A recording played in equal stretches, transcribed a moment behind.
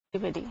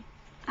Everybody,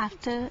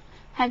 after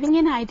having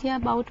an idea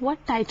about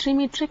what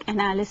titrimetric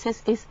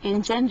analysis is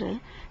in general,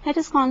 let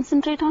us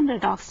concentrate on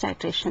redox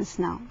titrations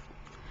now.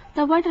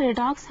 The word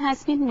redox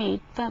has been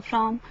made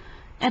from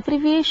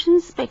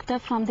abbreviations picked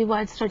up from the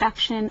words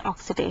reduction and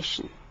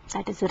oxidation.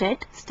 That is,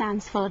 red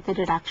stands for the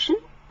reduction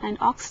and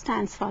ox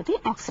stands for the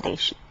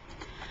oxidation.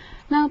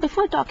 Now,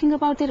 before talking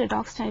about the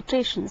redox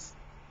titrations,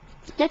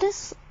 let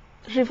us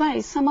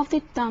revise some of the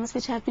terms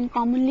which have been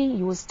commonly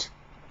used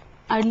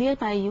earlier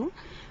by you,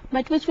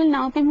 but which will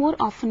now be more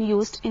often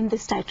used in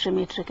this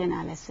titrimetric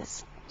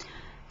analysis.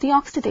 The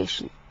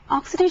oxidation.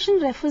 Oxidation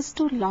refers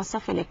to loss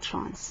of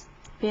electrons,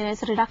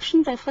 whereas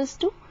reduction refers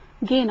to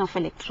gain of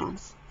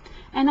electrons.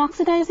 An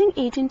oxidizing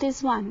agent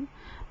is one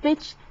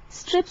which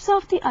strips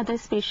off the other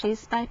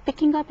species by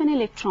picking up an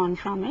electron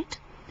from it,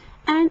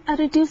 and a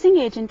reducing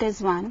agent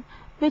is one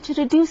which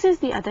reduces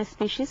the other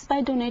species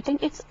by donating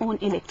its own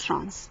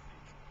electrons.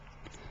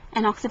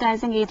 An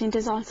oxidizing agent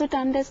is also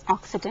termed as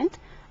oxidant,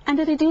 and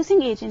a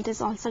reducing agent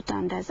is also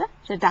termed as a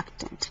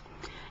reductant.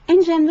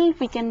 In general,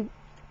 we can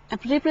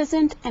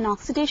represent an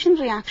oxidation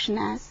reaction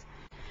as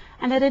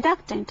and a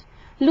reductant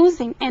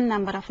losing n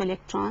number of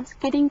electrons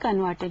getting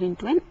converted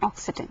into an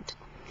oxidant.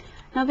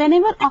 Now,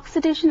 whenever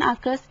oxidation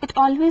occurs, it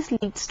always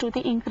leads to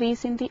the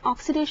increase in the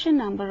oxidation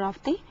number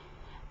of the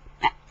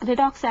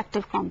redox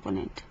active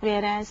component,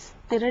 whereas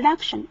the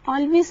reduction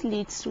always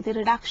leads to the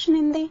reduction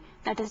in the,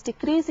 that is,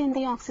 decrease in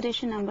the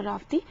oxidation number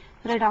of the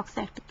redox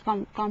active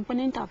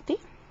component of the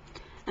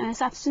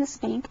substance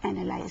being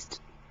analyzed.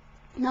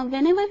 Now,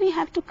 whenever we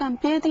have to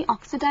compare the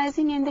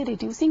oxidizing and the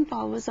reducing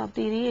powers of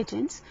the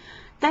reagents,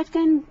 that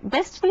can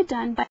best be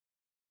done by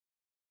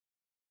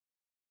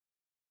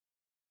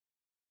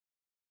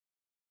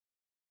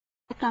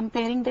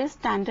comparing their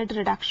standard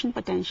reduction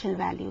potential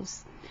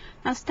values.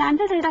 Now,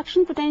 standard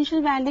reduction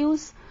potential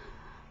values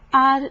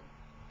are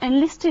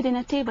enlisted in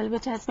a table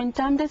which has been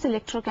termed as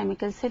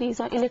electrochemical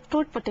series or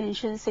electrode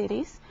potential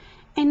series,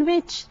 in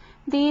which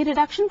the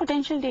reduction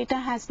potential data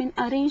has been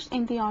arranged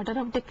in the order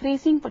of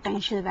decreasing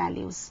potential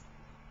values.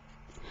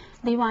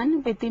 The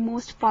one with the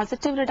most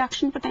positive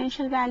reduction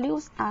potential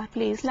values are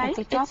placed at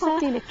the top of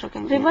the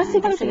electrochemical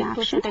reversible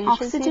reaction,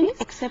 oxygen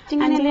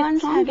accepting an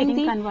electron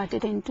getting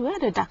converted into a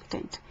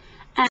reductant.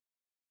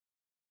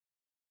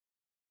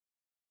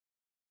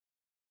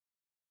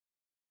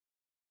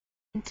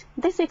 And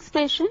this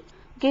expression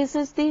gives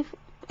us the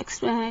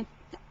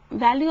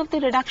value of the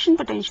reduction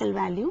potential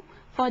value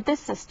for this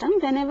system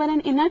whenever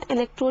an inert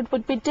electrode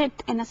would be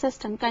dipped in a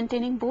system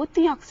containing both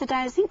the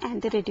oxidizing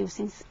and the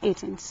reducing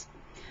agents.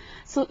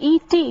 So,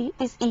 ET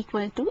is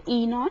equal to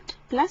E naught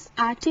plus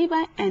RT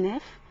by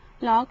NF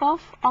log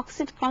of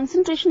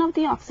concentration of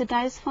the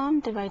oxidized form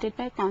divided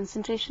by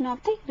concentration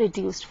of the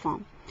reduced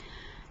form.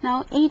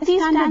 Now, ET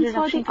stands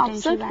for the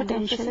observed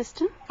potential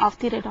system of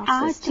the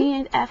redox system. RT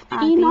and F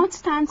are E naught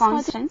stands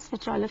constants, for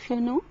which all of you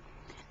know.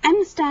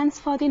 M stands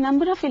for the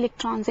number of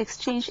electrons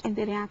exchanged in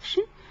the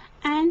reaction,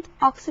 and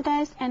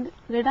oxidized and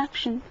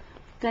reduction,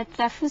 that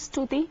refers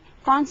to the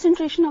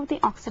concentration of the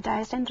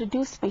oxidized and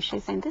reduced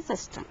species in the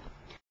system.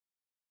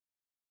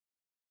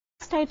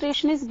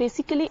 Titration is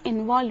basically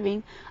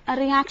involving a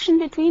reaction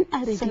between a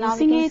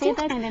reducing agent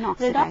and an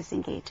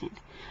oxidizing agent,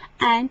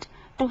 and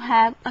to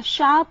have a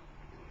sharp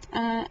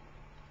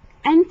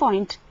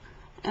endpoint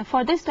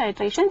for this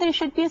titration, there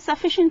should be a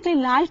sufficiently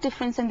large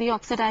difference in the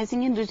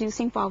oxidizing and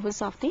reducing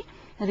powers of the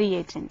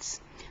reagents.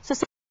 So,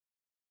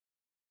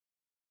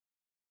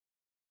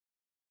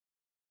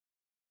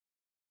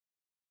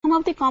 some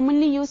of the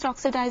commonly used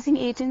oxidizing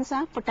agents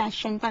are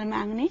potassium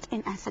permanganate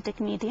in acetic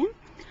medium,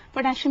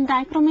 potassium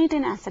dichromate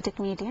in acetic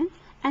medium,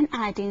 and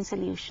iodine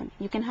solution.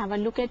 You can have a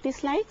look at the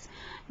slides.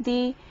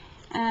 The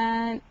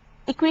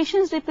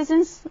equations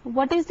represents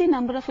what is the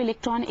number of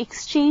electron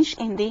exchange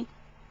in the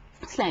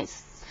slides.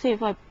 Say,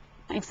 for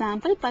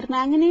example,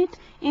 permanganate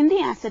in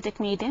the acetic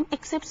medium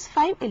accepts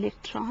 5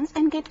 electrons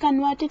and get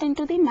converted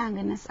into the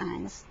manganese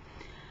ions.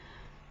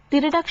 The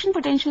reduction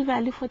potential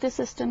value for the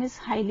system is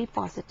highly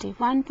positive,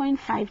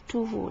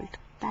 1.52 volt.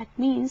 That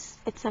means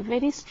it's a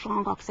very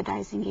strong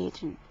oxidizing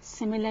agent.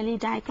 Similarly,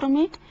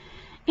 dichromate,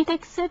 it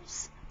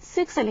accepts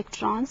 6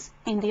 electrons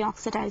in the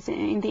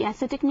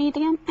acetic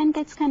medium and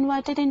gets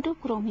converted into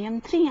chromium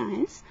 3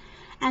 ions,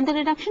 and the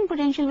reduction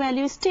potential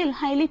value is still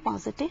highly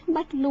positive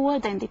but lower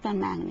than the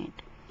permanganate.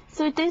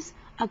 So, it is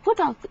a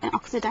good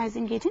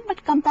oxidizing agent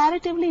but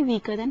comparatively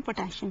weaker than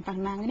potassium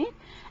permanganate.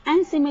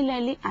 And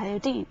similarly,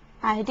 iodine.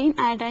 Iodine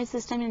iodized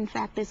system, in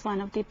fact, is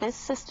one of the best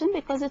system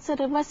because it's a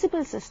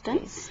reversible system.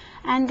 Yes.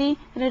 And the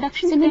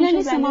reduction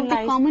potential some of the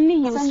commonly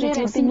used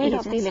reducing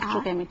agents of the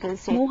electrochemical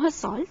are Mohr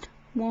salt.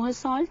 Mohr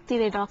salt, the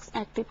redox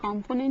active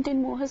component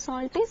in Mohr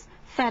salt is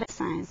ferrous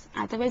ions.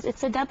 Otherwise,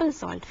 it's a double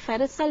salt,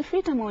 ferrous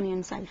sulfate,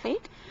 ammonium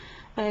sulfate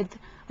with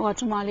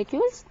water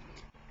molecules.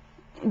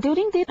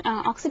 During the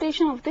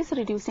oxidation of this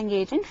reducing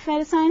agent,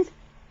 ferrous ions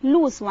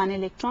lose 1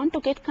 electron to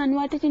get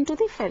converted into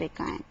the ferric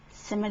ion.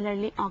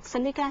 Similarly,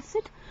 oxalic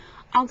acid,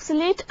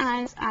 oxalate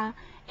ions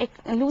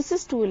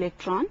loses 2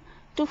 electrons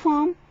to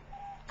form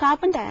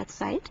carbon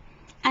dioxide,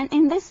 and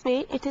in this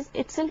way it is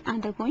itself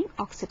undergoing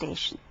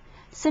oxidation.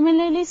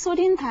 Similarly,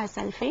 sodium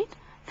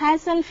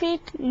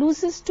thiosulfate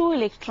loses 2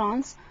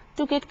 electrons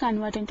to get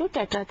converted into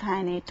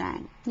tetrathionate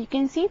ion. You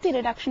can see the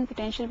reduction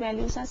potential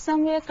values are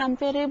somewhere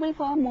comparable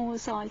for Mohr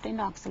salt and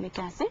oxalic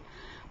acid,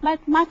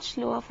 but much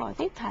lower for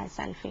the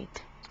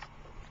thiosulfate.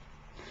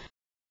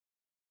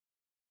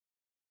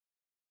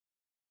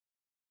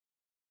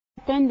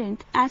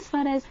 Dependent as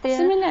far as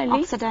their oxidizing behavior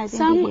is concerned.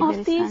 Some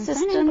of these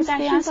systems,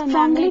 they are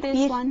strongly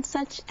is one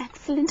such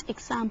excellent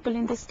example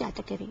in this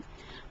category.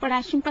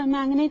 Potassium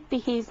permanganate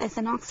behaves as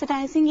an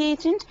oxidizing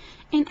agent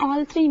in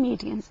all 3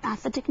 mediums: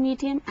 acidic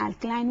medium,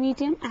 alkaline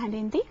medium, and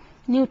in the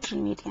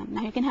neutral medium.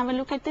 Now you can have a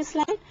look at this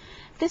slide.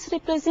 This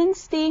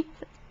represents the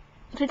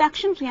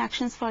reduction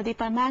reactions for the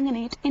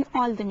permanganate in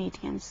all the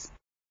mediums.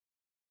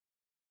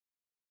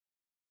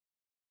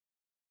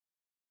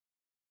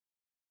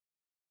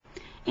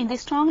 In the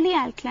strongly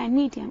alkaline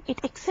medium,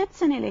 it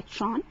accepts an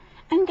electron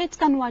and gets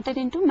converted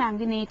into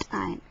manganate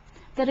ion.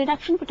 The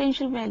reduction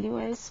potential value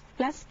is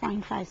plus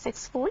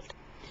 0.56 volt.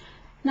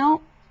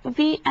 Now,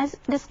 as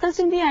discussed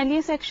in the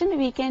earlier section,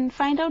 we can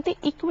find out the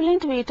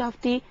equivalent weight of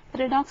the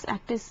redox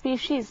active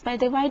species by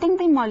dividing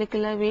the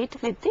molecular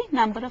weight with the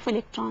number of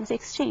electrons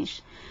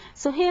exchanged.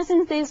 So here,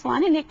 since there is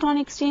 1 electron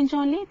exchange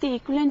only, the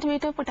equivalent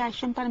weight of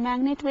potassium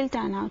permanganate will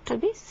turn out to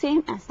be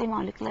same as the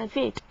molecular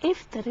weight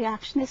if the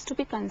reaction is to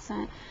be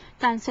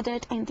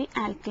considered in the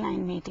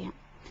alkaline medium.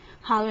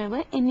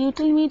 However, in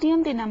neutral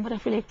medium, the number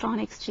of electron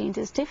exchange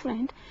is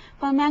different.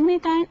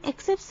 Permanganate ion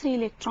accepts 3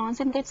 electrons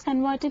and gets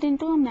converted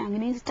into a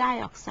manganese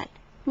dioxide,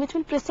 which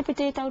will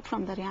precipitate out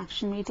from the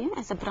reaction medium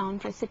as a brown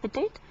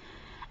precipitate.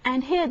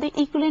 And here the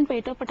equivalent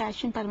weight of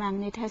potassium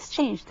permanganate has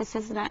changed. This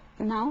is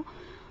now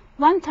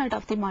 1/3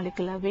 of the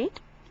molecular weight.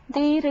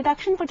 The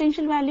reduction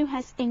potential value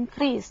has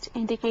increased,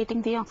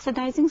 indicating the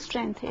oxidizing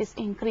strength is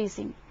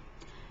increasing.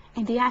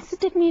 In the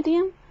acidic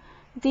medium,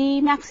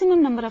 the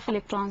maximum number of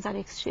electrons are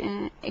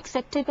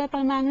accepted by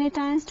permanganate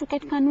ions to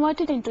get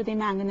converted into the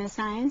manganese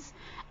ions,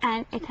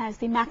 and it has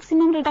the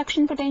maximum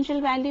reduction potential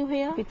value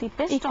here with the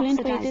best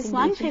equivalent weight is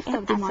 1/5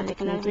 of the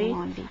molecular weight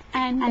only.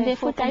 And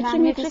therefore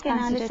titrimetric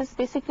analysis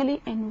basically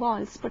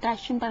involves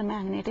potassium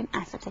permanganate in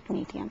acidic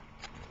medium.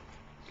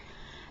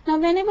 Now,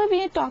 whenever we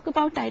talk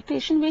about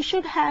titration, we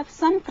should have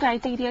some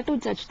criteria to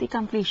judge the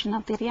completion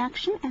of the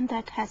reaction, and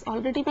that has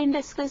already been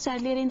discussed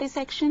earlier in this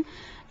section,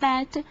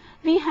 that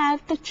we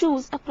have to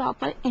choose a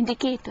proper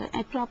indicator,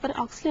 a proper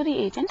auxiliary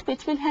agent,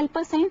 which will help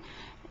us in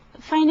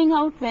finding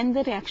out when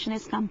the reaction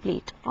is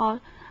complete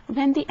or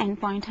when the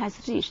endpoint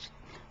has reached.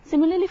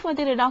 Similarly, for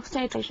the redox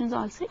titrations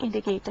also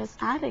indicators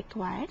are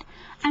required,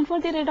 and for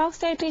the redox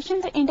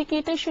titration the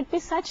indicator should be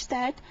such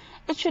that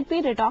it should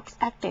be redox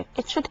active.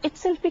 It should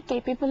itself be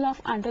capable of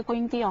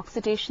undergoing the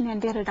oxidation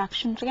and the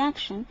reduction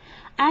reaction,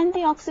 and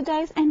the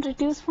oxidized and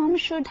reduced form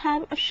should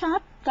have a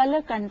sharp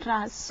color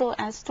contrast so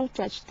as to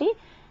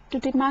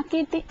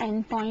demarcate the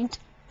endpoint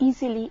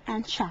easily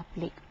and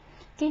sharply.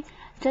 Okay.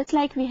 Just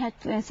like we had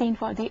seen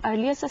for the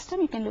earlier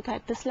system, you can look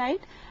at the slide.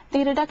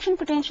 The reduction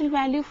potential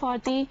value for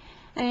the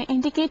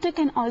indicator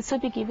can also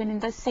be given in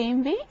the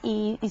same way.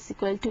 E is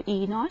equal to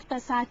E naught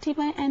plus RT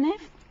by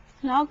NF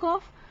log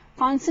of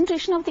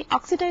concentration of the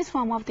oxidized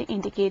form of the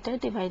indicator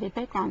divided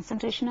by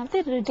concentration of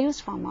the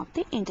reduced form of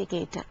the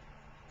indicator.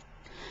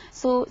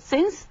 So,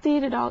 since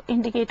the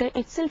indicator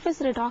itself is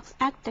redox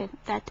active,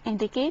 that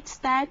indicates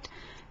that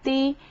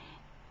the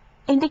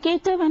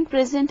indicator, when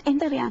present in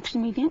the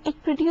reaction medium,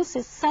 it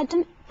produces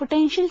sudden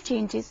potential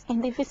changes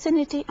in the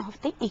vicinity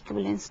of the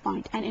equivalence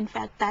point, and in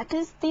fact that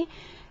is the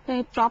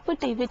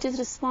property which is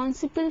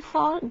responsible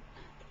for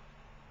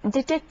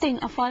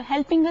detecting or for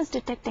helping us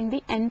detecting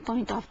the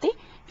endpoint of the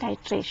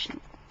titration.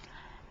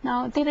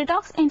 Now, the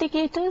redox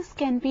indicators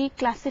can be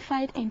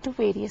classified into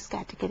various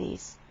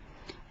categories.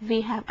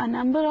 We have a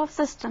number of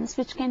systems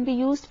which can be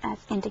used as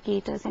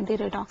indicators in the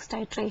redox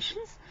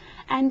titrations,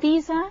 and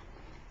these are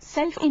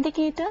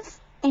self-indicators,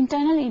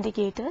 internal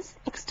indicators,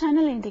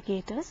 external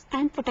indicators,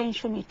 and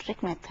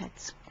potentiometric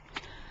methods.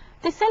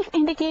 The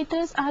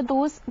self-indicators are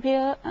those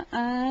where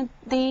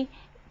the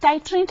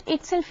titrant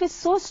itself is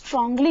so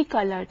strongly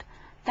colored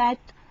that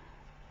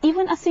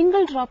even a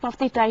single drop of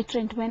the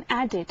titrant, when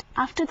added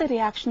after the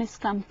reaction is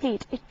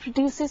complete, it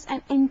produces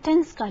an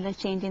intense color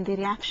change in the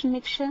reaction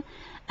mixture,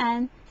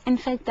 and in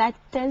fact that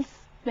tells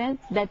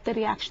that the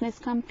reaction is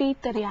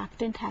complete, the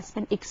reactant has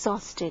been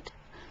exhausted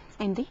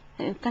in the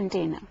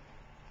container.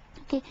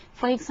 Okay.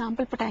 For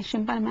example,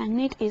 potassium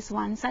permanganate is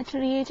one such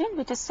reagent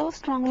which is so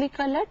strongly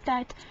colored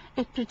that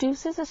it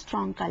produces a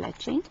strong color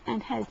change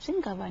and helps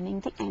in governing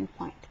the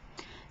endpoint.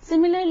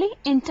 Similarly,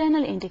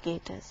 internal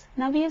indicators.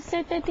 Now, we have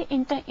said that the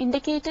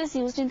indicators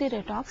used in the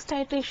redox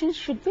titration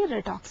should be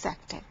redox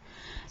active.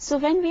 So,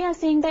 when we are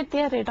saying that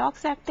they are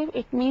redox active,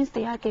 it means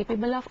they are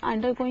capable of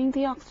undergoing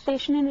the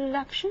oxidation and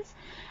reductions,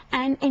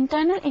 and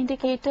internal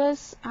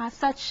indicators are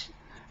such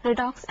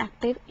redox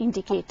active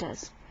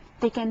indicators.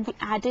 they can be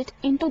added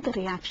into the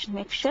reaction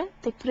mixture.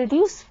 They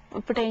produce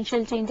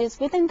potential changes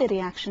within the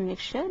reaction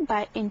mixture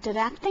by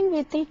interacting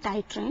with the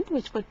titrant,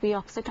 which could be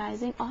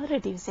oxidizing or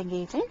reducing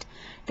agent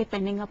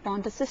depending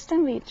upon the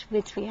system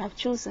which we have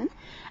chosen,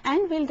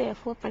 and will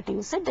therefore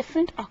produce a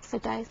different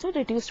oxidized or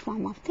reduced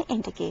form of the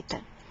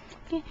indicator.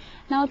 Okay.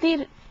 Now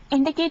the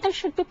indicator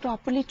should be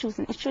properly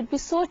chosen. It should be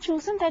so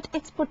chosen that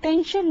its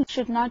potential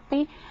should not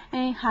be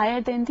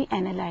higher than the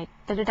analyte.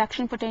 The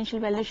reduction potential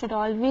value should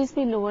always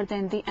be lower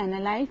than the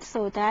analyte,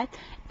 so that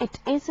it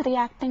is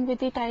reacting with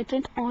the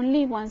titrant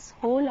only once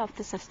whole of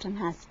the system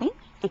has been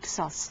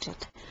exhausted.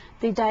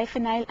 The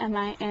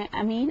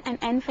diphenylamine and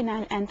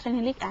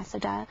N-phenylanthranilic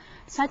acid are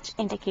such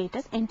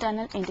indicators,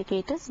 internal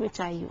indicators, which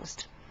are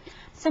used.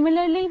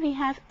 Similarly, we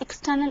have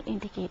external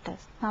indicators.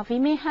 Now, we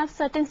may have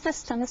certain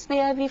systems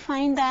where we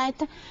find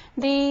that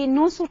the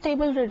no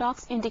suitable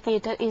redox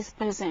indicator is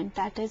present.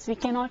 That is, we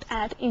cannot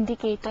add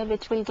indicator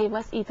which will give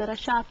us either a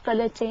sharp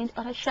color change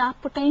or a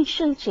sharp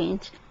potential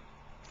change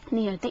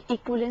near the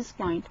equivalence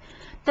point.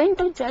 Then,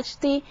 to judge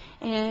the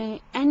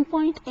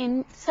endpoint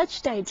in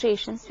such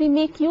titrations, we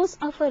make use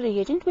of a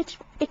reagent which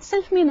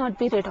itself may not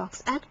be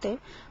redox active,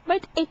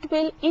 but it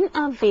will in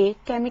a way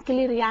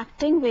chemically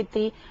reacting with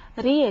the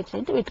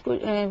reagent,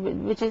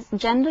 which is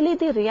generally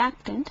the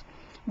reactant,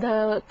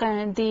 the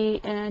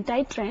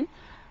titrant.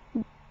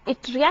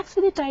 It reacts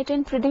with the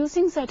titrant,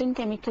 producing certain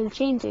chemical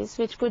changes,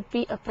 which could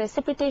be a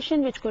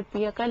precipitation, which could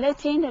be a color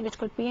change, or which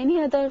could be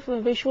any other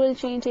visual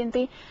change in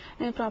the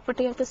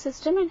property of the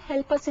system, and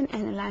help us in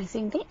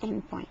analyzing the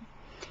endpoint.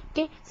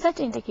 Okay, such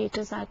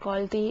indicators are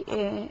called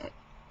the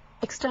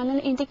external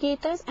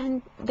indicators,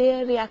 and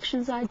their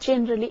reactions are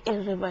generally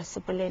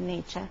irreversible in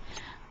nature.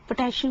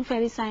 Potassium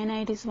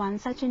ferricyanide is one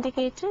such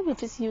indicator,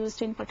 which is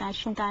used in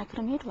potassium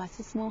dichromate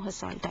versus Mohr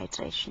salt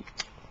titration.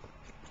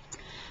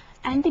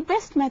 And the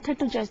best method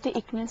to judge the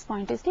equivalence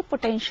point is the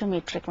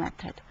potentiometric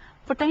method.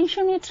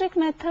 Potentiometric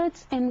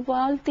methods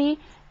involve the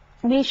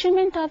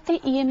measurement of the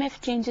EMF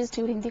changes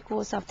during the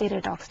course of the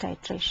redox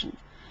titration,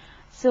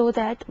 so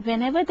that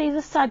whenever there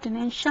is a sudden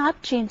and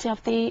sharp change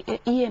of the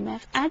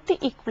EMF at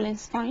the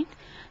equivalence point,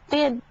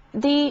 the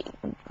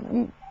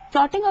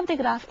plotting of the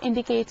graph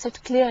indicates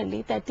it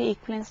clearly that the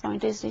equivalence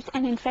point is reached,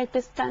 and in fact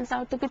this turns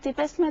out to be the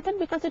best method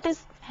because it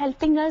is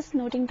helping us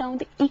noting down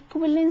the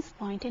equivalence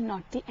point and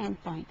not the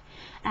end point.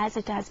 As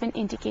it has been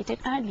indicated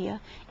earlier,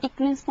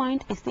 equivalence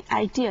point is the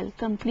ideal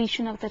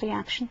completion of the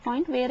reaction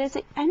point, whereas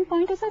the end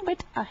point is a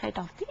bit ahead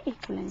of the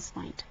equivalence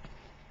point.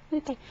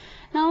 Okay.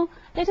 Now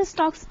let us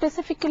talk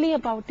specifically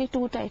about the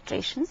two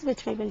titrations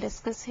which we will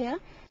discuss here: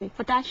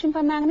 potassium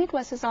permanganate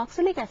versus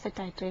oxalic acid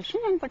titration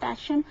and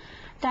potassium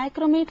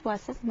dichromate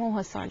versus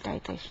Mohr salt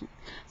titration.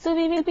 So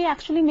we will be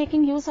actually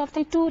making use of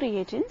the two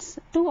reagents,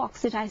 two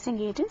oxidizing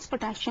agents,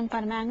 potassium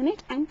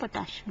permanganate and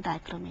potassium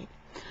dichromate.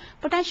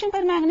 Potassium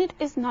permanganate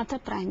is not a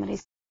primary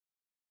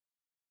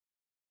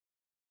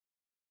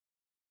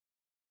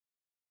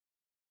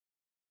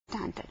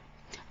standard,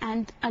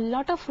 and a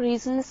lot of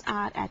reasons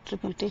are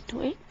attributed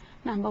to it.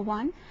 Number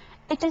one,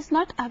 it is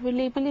not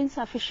available in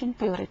sufficient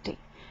purity.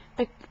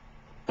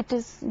 It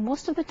is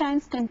most of the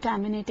times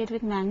contaminated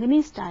with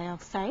manganese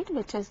dioxide,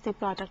 which is the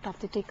product of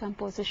the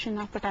decomposition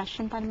of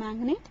potassium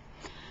permanganate.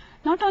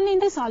 Not only in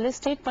the solid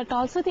state, but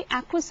also the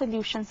aqueous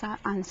solutions are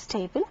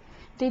unstable.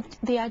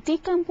 They are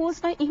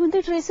decomposed by even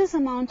the traces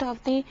amount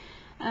of the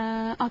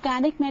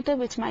organic matter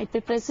which might be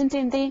present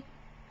in the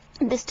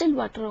distilled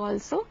water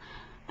also,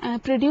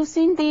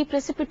 producing the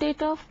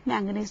precipitate of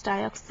manganese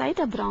dioxide.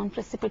 A brown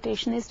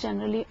precipitation is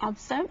generally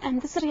observed,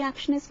 and this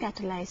reaction is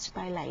catalyzed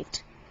by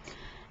light.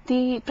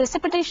 The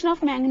precipitation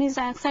of manganese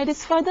dioxide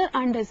is further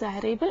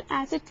undesirable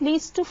as it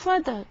leads to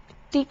further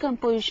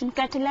decomposition,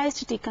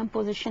 catalyzed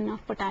decomposition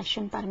of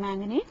potassium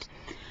permanganate,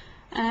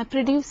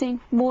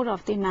 producing more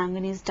of the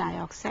manganese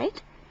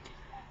dioxide.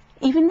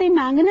 Even the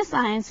manganese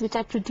ions which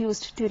are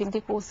produced during the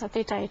course of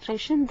the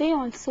titration, they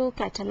also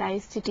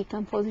catalyze the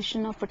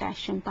decomposition of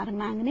potassium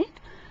permanganate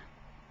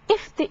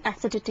if the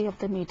acidity of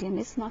the medium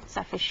is not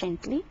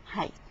sufficiently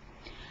high.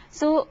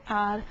 So,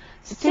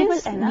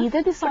 since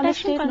neither the solid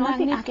state nor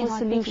the aqueous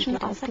solution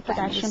of the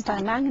potassium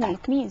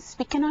permanganate, means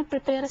we cannot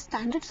prepare a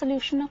standard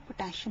solution of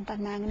potassium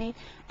permanganate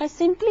by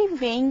simply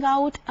weighing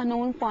out a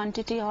known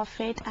quantity of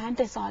it and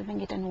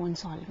dissolving it in a known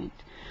solvent,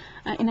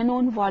 in a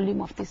known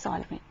volume of the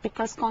solvent,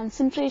 because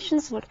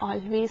concentrations would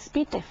always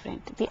be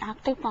different. The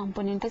active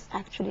component is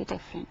actually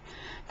different.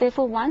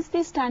 Therefore, once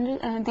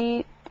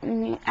the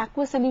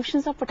aqueous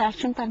solutions of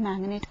potassium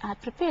permanganate are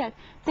prepared,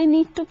 they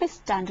need to be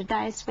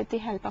standardized with the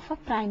help of a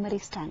primary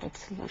standard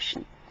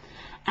solution.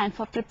 And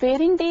for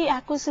preparing the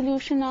aqueous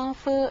solution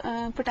of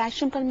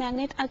potassium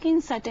permanganate,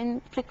 again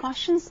certain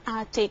precautions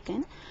are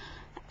taken.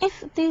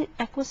 If the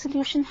aqueous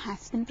solution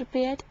has been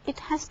prepared, it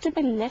has to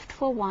be left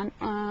for 1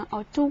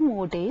 or 2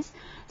 more days,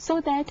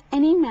 so that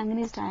any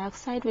manganese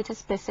dioxide which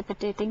is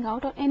precipitating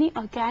out or any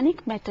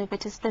organic matter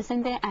which is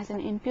present there as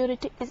an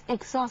impurity is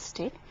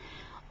exhausted.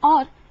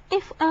 Or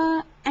if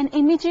an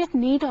immediate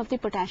need of the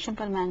potassium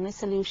permanganate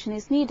solution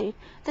is needed,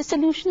 the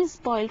solution is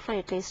boiled for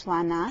at least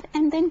 1 hour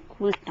and then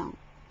cooled down.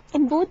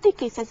 In both the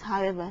cases,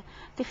 however,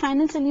 the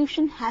final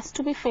solution has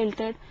to be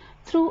filtered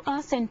through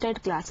a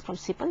sintered glass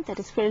crucible, that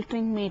is,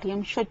 filtering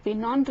medium should be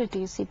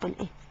non-reducible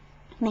in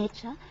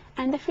nature,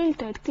 and the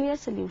filtered clear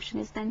solution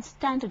is then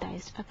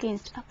standardized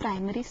against a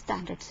primary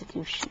standard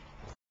solution.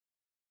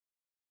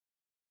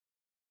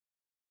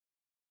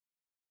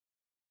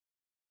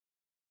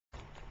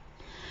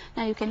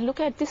 Now you can look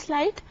at this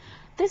slide.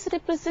 This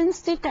represents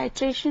the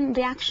titration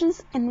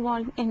reactions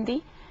involved in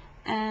the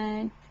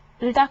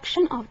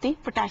reduction of the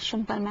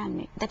potassium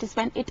permanganate. That is,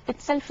 when it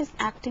itself is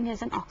acting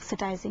as an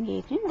oxidizing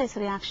agent. This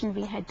reaction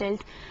we had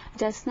dealt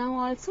just now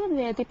also,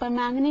 where the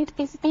permanganate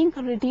is being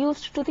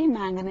reduced to the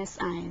manganese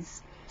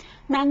ions.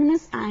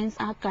 Manganese ions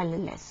are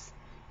colorless,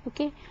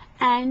 okay,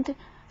 and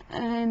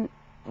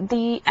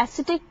the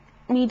acidic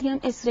medium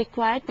is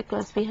required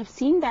because we have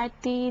seen that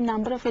the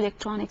number of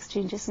electron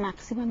exchanges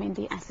maximum in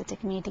the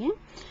acidic medium.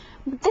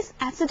 This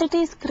acidity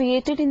is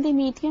created in the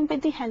medium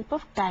with the help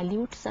of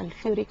dilute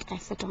sulfuric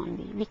acid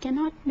only. We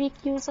cannot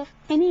make use of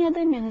any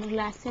other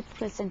mineral acid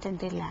present in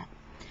the lab,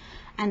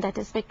 and that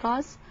is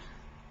because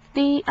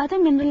the other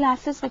mineral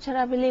acids which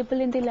are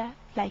available in the lab,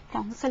 like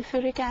conc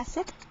sulfuric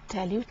acid,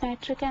 dilute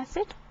nitric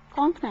acid,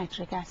 conc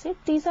nitric acid,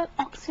 these are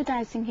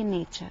oxidizing in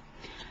nature.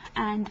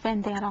 And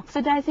when they are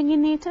oxidizing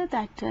in nature,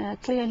 that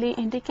clearly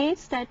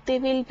indicates that they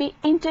will be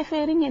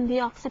interfering in the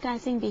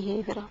oxidizing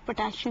behavior of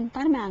potassium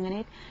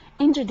permanganate,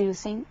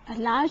 introducing a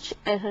large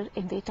error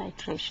in the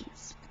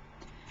titrations.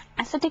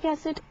 Acetic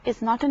acid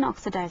is not an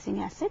oxidizing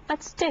acid,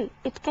 but still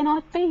it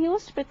cannot be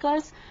used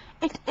because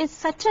it is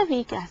such a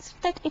weak acid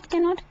that it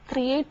cannot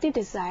create the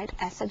desired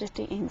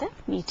acidity in the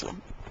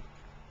medium.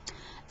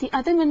 The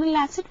other mineral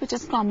acid which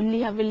is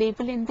commonly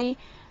available in the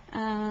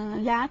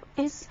lab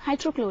is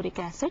hydrochloric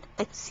acid,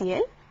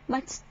 HCl,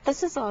 but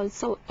this is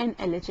also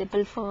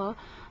ineligible for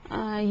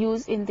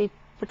use in the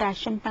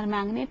potassium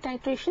permanganate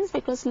titrations,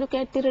 because look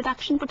at the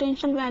reduction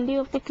potential value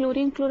of the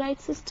chlorine chloride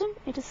system.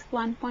 It is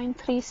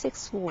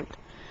 1.36 volt.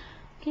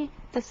 Okay,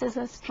 this is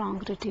a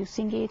strong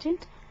reducing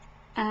agent,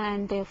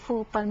 and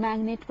therefore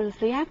permanganate will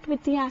react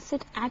with the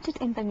acid added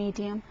in the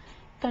medium,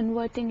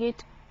 converting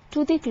it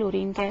to the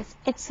chlorine gas,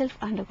 itself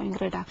undergoing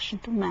reduction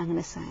to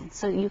manganese ions.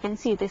 So you can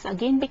see this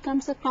again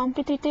becomes a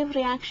competitive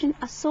reaction,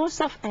 a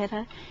source of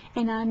error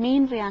in our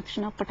main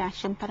reaction of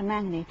potassium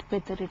permanganate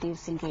with the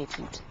reducing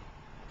agent.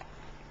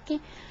 Okay.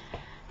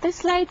 This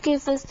slide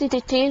gives us the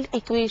detailed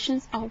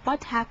equations of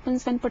what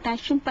happens when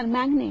potassium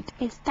permanganate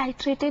is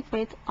titrated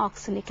with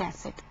oxalic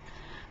acid.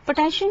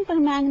 Potassium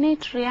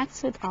permanganate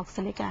reacts with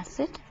oxalic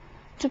acid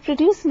to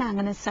produce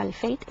manganese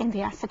sulfate in the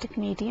acidic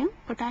medium,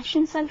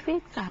 potassium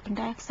sulfate, carbon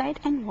dioxide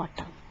and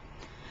water.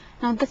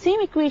 Now the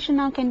same equation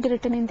now can be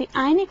written in the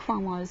ionic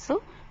form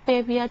also,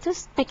 where we are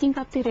just picking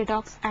up the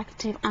redox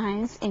active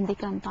ions in the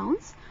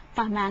compounds,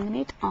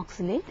 permanganate,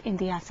 oxalate in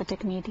the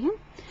acidic medium,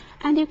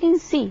 and you can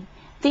see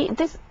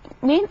this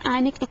main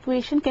ionic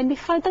equation can be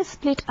further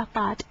split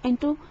apart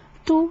into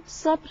two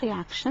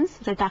sub-reactions,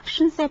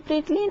 reduction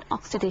separately and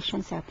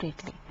oxidation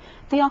separately.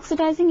 The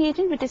oxidizing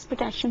agent, which is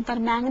potassium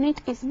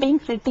permanganate, is being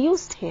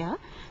reduced here.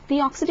 The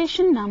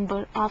oxidation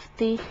number of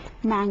the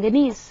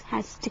manganese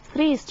has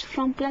decreased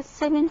from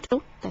 +7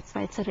 to, that's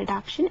why it's a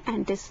reduction,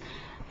 and this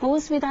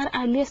goes with our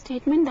earlier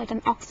statement that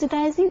an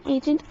oxidizing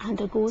agent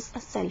undergoes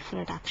a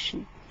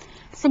self-reduction.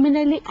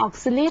 Similarly,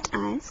 oxalate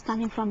ions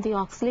coming from the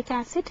oxalic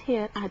acid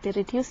here are the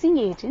reducing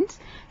agents.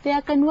 They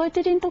are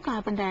converted into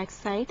carbon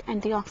dioxide and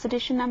the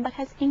oxidation number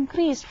has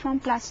increased from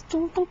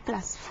 +2 to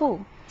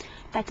 +4.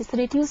 That is, the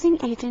reducing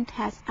agent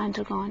has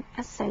undergone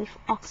a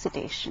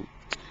self-oxidation.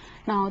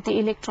 Now the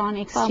electron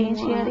exchange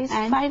here is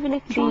 5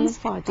 electrons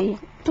for the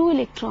 2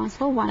 electrons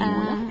for 1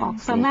 mole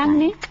of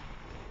permanganate.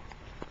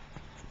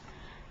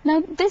 Now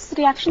these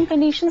reaction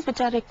conditions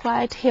which are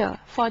required here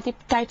for the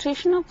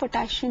titration of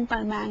potassium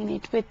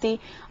permanganate with the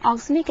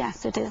oxalic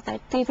acid is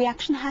that the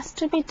reaction has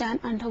to be done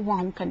under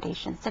warm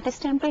conditions. That is,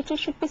 temperature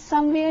should be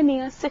somewhere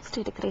near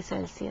 60 degrees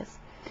Celsius.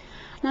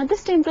 Now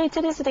this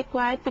temperature is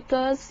required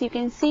because you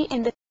can see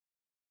in the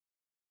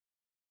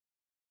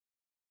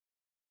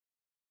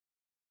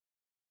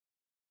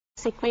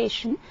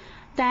equation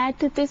that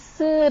this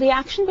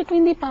reaction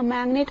between the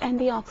permanganate and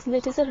the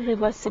oxalate is a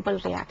reversible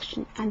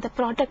reaction, and the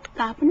product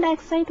carbon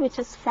dioxide which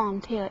is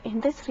formed here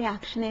in this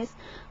reaction is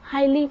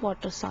highly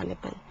water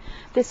soluble.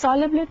 The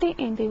solubility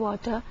in the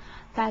water,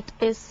 that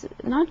is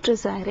not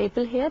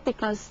desirable here,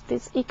 because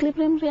this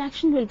equilibrium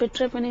reaction will be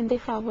driven in the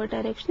forward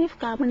direction if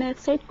carbon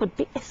dioxide could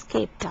be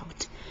escaped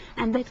out,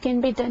 and that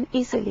can be done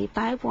easily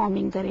by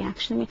warming the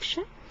reaction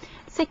mixture.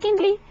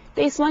 Secondly,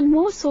 there is one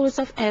more source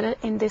of error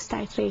in this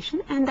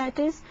titration, and that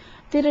is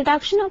the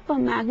reduction of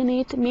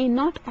permanganate may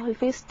not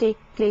always take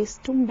place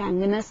to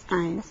manganese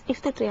ions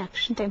if the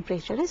reaction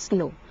temperature is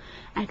low.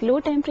 At low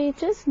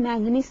temperatures,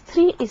 manganese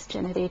 3 is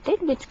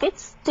generated, which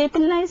gets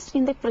stabilized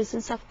in the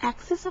presence of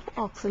excess of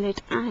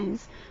oxalate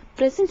ions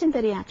present in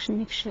the reaction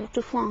mixture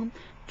to form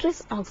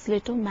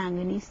tris-oxalato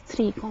manganese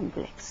 3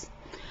 complex.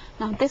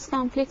 Now this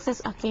complex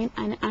is again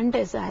an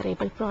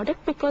undesirable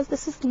product because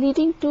this is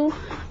leading to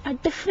a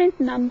different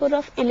number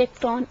of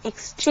electron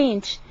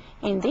exchange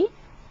in the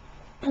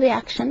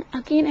reaction,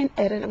 again an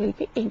error will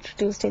be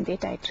introduced in the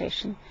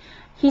titration.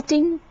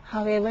 Heating,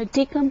 however,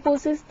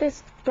 decomposes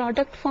this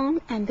product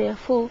form, and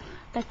therefore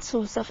that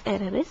source of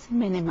error is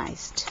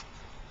minimized.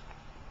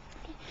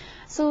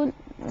 So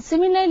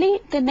similarly,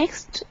 the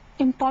next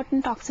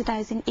important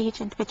oxidizing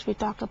agent which we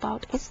talk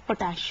about is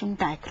potassium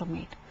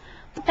dichromate.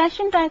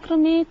 Potassium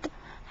dichromate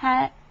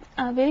has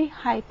a very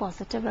high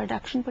positive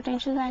reduction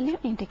potential value,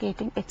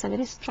 indicating it's a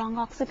very strong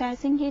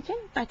oxidizing agent,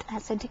 but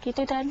as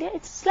indicated earlier,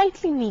 it's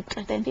slightly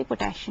weaker than the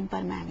potassium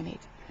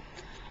permanganate.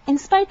 In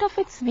spite of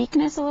its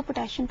weakness over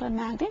potassium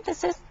permanganate,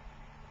 this is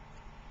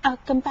a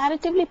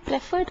comparatively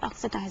preferred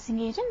oxidizing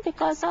agent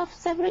because of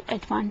several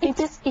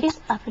advantages. It is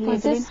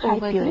available in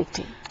high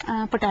purity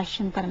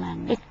potassium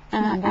permanganate.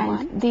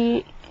 And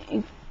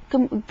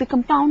the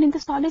compound in the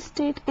solid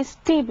state is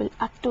stable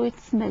up to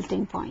its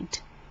melting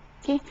point.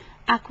 Okay.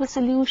 Aqueous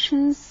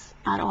solutions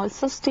are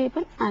also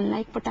stable.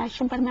 Unlike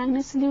potassium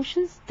permanganate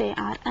solutions, they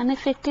are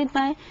unaffected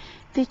by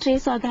the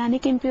trace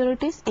organic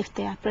impurities if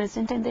they are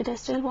present in the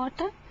distilled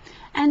water,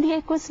 and the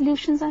aqueous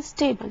solutions are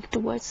stable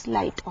towards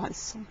light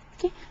also.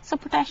 Okay. So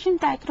potassium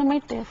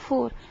dichromate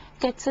therefore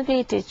gets a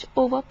weightage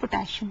over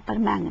potassium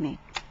permanganate.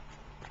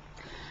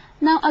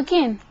 Now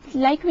again,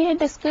 like we had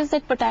discussed,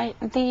 that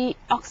the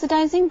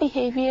oxidizing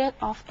behavior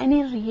of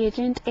any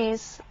reagent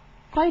is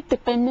quite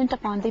dependent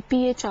upon the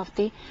pH of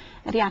the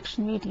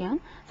reaction medium.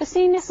 The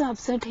same is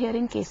observed here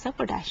in case of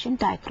potassium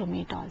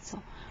dichromate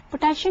also.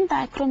 Potassium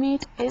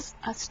dichromate is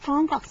a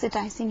strong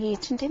oxidizing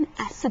agent in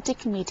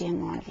acidic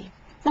medium only.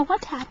 Now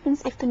what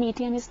happens if the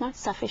medium is not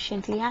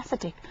sufficiently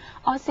acidic,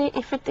 or say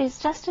if it is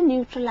just a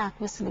neutral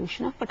aqueous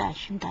solution of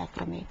potassium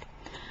dichromate?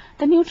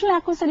 The neutral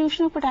aqueous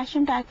solution of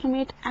potassium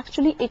dichromate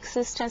actually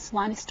exists as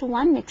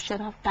 1:1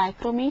 mixture of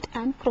dichromate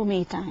and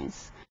chromate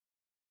ions.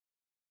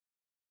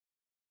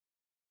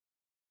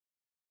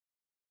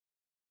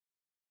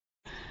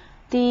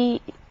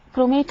 The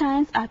chromate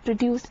ions are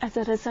produced as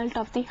a result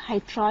of the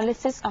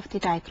hydrolysis of the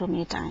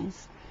dichromate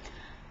ions.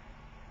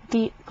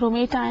 The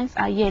chromate ions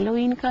are yellow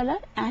in color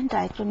and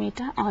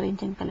dichromate are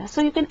orange in color.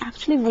 So you can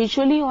actually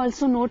visually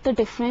also note the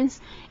difference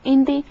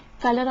in the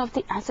color of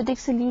the acidic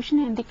solution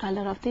and the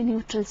color of the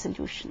neutral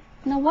solution.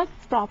 Now what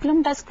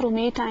problem does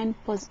chromate ion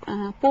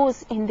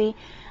pose in the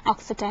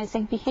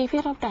oxidizing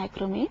behavior of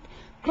dichromate?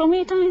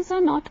 Chromate ions are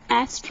not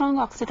as strong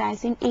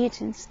oxidizing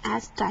agents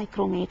as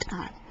dichromate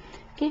are.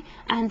 Okay,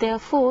 and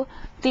therefore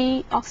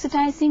the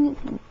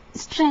oxidizing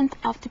strength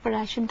of the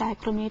potassium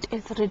dichromate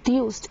is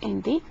reduced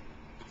in the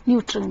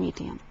neutral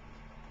medium.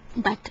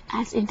 But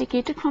as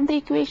indicated from the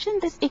equation,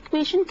 this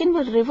equation can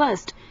be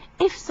reversed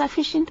if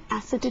sufficient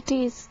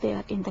acidity is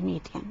there in the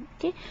medium.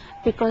 Okay,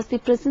 because the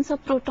presence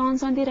of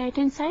protons on the right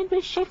hand side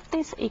will shift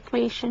this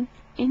equation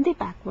in the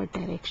backward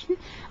direction,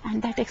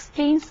 and that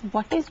explains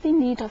what is the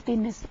need of the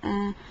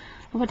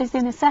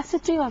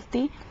necessity of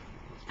the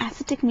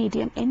acidic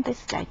medium in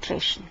this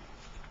titration.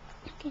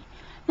 Okay.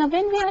 Now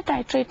when we are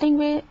titrating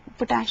with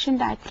potassium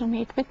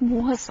dichromate with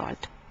Mohr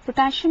salt,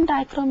 potassium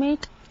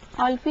dichromate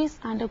always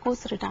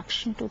undergoes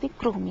reduction to the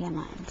chromium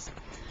ions.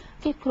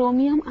 Okay,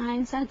 chromium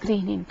ions are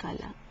green in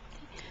color.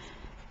 Okay.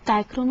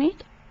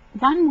 Dichromate,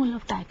 1 mole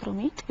of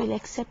dichromate will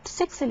accept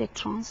 6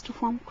 electrons to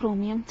form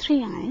chromium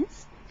 3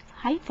 ions,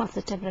 high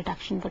positive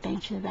reduction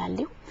potential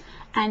value,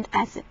 and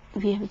as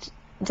we have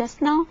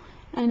just now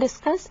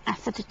discussed,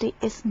 acidity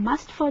is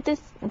must for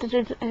this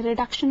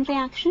reduction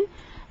reaction.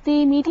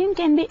 The medium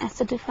can be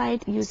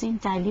acidified using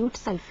dilute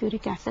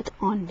sulfuric acid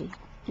only.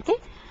 Okay.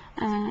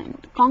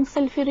 Conc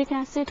sulfuric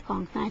acid,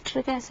 conc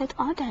nitric acid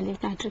or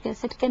dilute nitric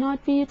acid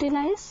cannot be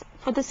utilized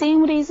for the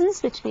same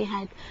reasons which we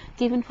had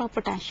given for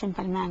potassium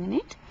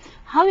permanganate.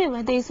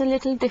 However, there is a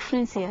little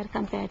difference here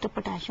compared to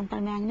potassium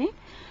permanganate.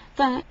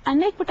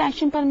 Unlike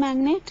potassium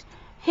permanganate,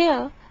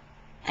 here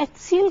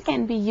HCl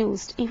can be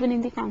used even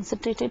in the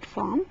concentrated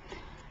form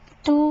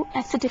to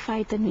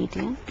acidify the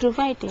medium,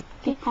 provided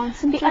the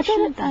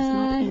concentration does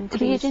not increase.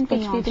 The reagent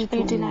which we will be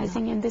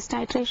utilizing in this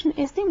titration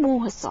is the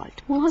Mohr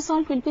salt. Mohr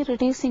salt will be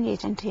reducing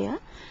agent here.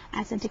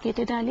 As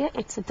indicated earlier,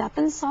 it's a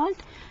double salt,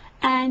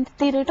 and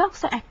the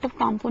redox active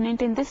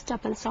component in this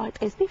double salt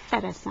is the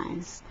ferrous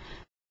ions.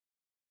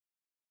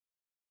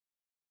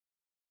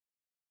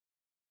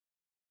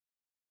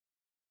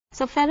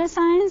 So ferrous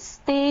ions,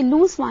 they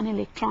lose 1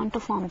 electron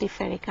to form the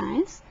ferric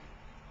ions.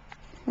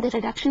 The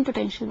reduction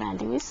potential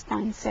value is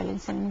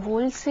 0.77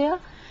 volts here,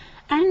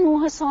 and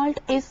Mohr salt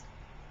is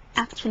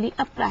actually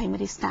a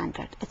primary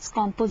standard. Its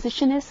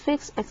composition is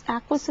fixed, its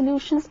aqueous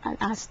solutions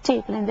are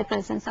stable in the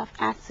presence of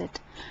acid.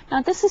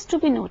 Now this is to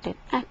be noted,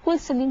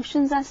 aqueous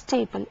solutions are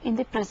stable in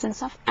the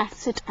presence of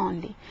acid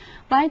only.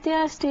 Why they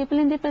are stable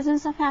in the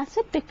presence of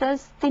acid?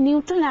 Because the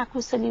neutral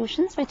aqueous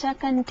solutions which are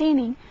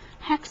containing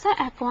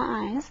hexa-aqua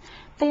ions,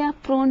 they are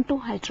prone to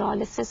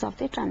hydrolysis of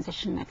the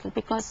transition metal,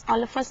 because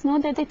all of us know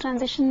that the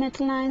transition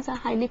metal ions are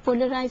highly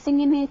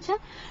polarizing in nature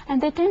and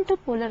they tend to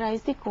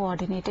polarize the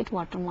coordinated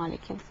water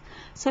molecules.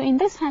 So in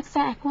this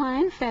hexa-aqua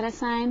ion,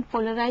 ferrous ion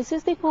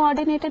polarizes the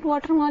coordinated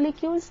water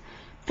molecules,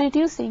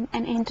 producing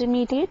an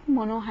intermediate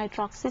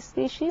monohydroxy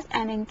species,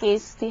 and in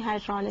case the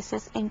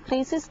hydrolysis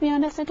increases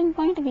beyond a certain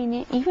point, we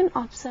may even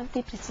observe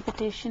the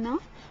precipitation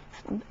of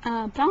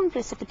brown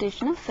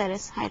precipitation of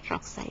ferrous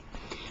hydroxide.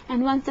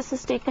 And once this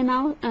is taken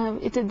out,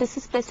 this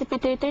is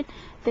precipitated,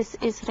 this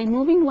is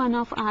removing one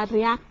of our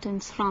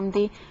reactants from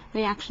the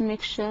reaction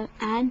mixture,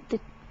 and the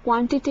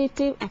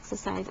quantitative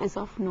exercise is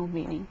of no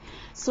meaning.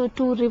 So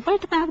to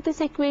revert back this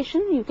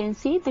equation, you can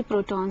see the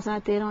protons are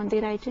there on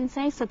the right hand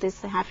side, so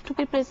this have to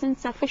be present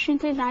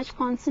sufficiently large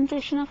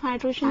concentration of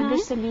hydrogen under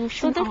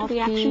solution so that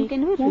reaction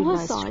can be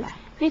reversed back.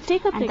 We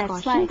take a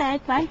precaution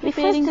that while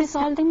preparing the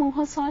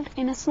Mohr salt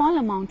in a small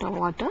amount of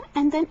water,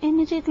 and then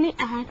immediately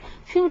add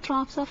few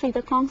drops of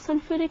either Kong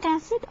sulfuric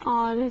acid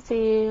or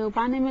say 1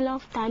 ml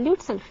of dilute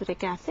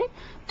sulfuric acid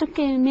to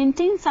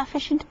maintain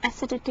sufficient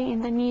acidity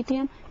in the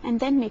medium, and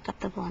then make up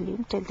the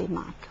volume till the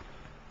mark.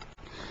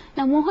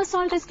 Now Mohr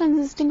salt is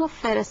consisting of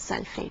ferrous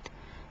sulfate.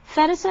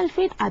 Ferrous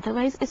sulfate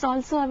otherwise is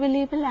also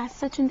available as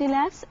such in the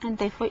labs, and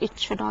therefore it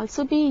should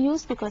also be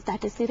used because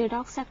that is the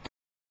redox active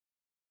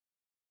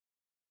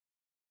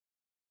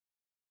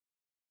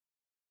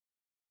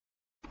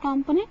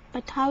component.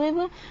 But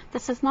however,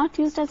 this is not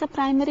used as a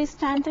primary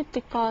standard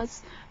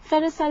because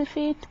ferrous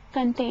sulfate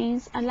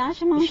contains a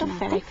large amount of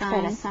ferric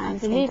ions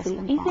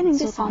available even in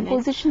the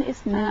composition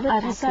is never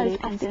accurate,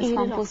 and this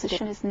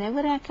composition is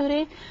never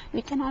accurate,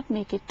 we cannot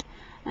make it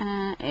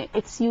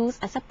its use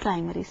as a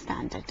primary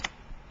standard.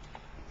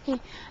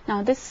 Okay.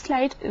 Now this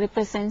slide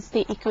represents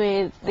the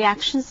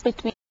reactions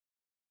between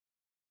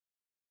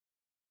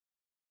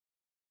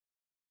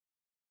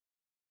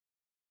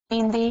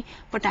the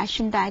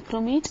potassium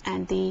dichromate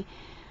and the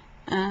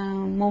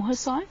Mohr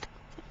salt.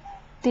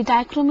 The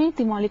dichromate,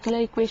 the molecular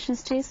equation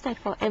states that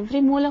for every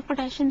mole of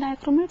potassium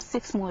dichromate,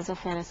 6 moles of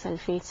ferrous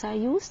sulfates are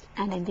used,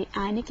 and in the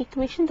ionic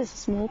equation this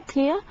is more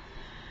clear.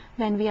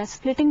 When we are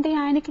splitting the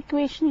ionic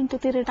equation into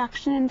the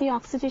reduction and the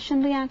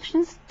oxidation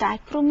reactions,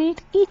 dichromate,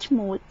 each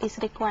mole is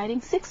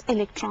requiring 6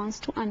 electrons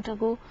to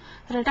undergo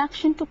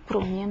reduction to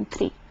chromium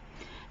 3.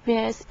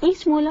 Whereas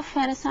each mole of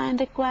ferrous ion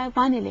require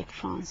 1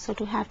 electron. So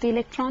to have the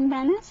electron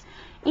balance,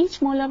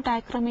 each mole of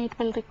dichromate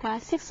will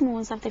require 6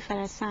 moles of the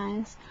ferrous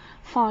ions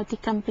for the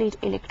complete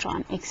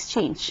electron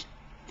exchange.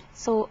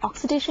 So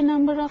oxidation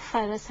number of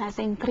ferrous has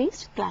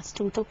increased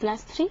 +2 to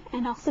 +3,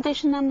 and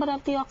oxidation number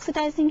of the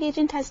oxidizing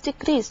agent has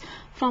decreased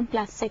from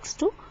 +6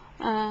 to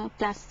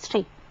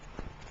 +3.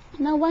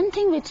 Now one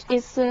thing which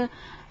is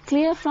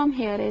clear from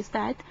here is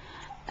that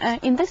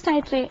in this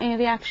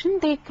reaction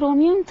the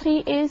chromium 3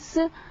 is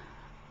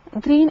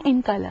green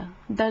in color.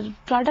 The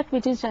product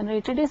which is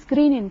generated is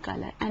green in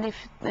color, and if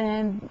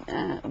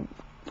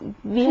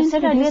we have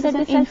said earlier that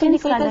the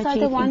self-indicators are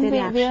the one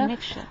where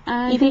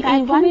the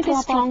dichromate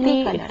is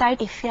strongly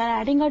colored. If you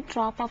are adding a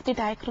drop of the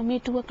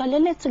dichromate to a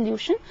colorless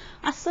solution,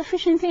 a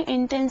sufficiently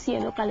intense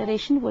yellow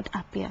coloration would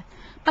appear.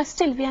 But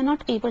still we are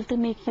not able to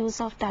make use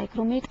of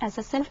dichromate as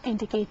a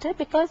self-indicator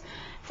because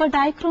for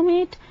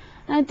dichromate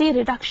the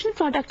reduction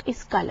product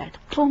is colored.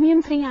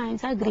 Chromium 3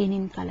 ions are green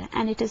in color,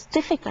 and it is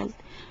difficult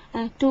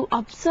to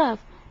observe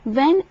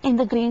when in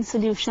the green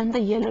solution the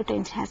yellow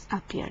tinge has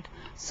appeared.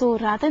 So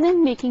rather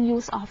than making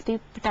use of the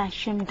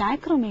potassium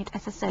dichromate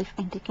as a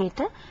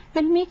self-indicator,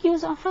 we'll make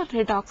use of a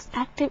redox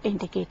active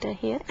indicator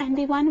here, and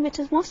the one which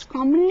is most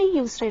commonly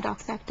used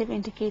redox active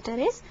indicator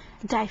is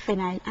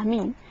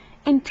diphenylamine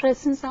in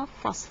presence of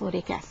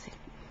phosphoric acid.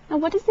 Now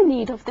what is the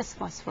need of this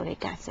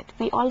phosphoric acid?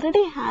 We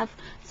already have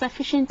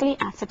sufficiently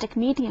acidic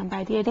medium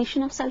by the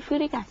addition of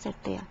sulfuric acid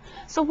there.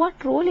 So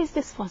what role is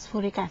this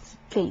phosphoric acid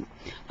playing?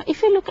 Now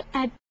if you look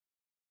at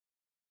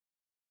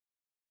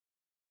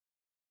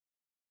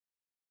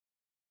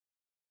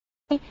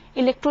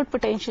electrode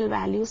potential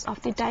values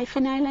of the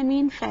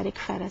diphenylamine ferric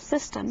ferrous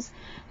systems,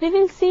 we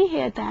will see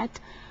here that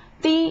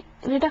the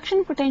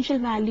reduction potential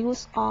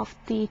values of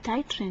the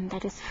titrant,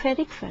 that is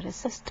ferric ferrous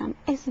system,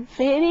 is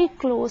very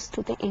close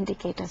to the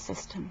indicator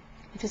system,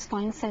 which is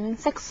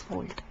 0.76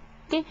 fold.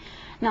 Okay.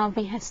 Now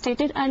we have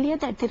stated earlier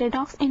that the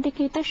redox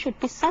indicator should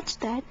be such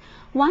that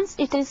once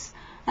it is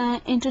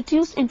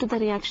introduced into the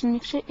reaction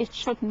mixture, it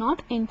should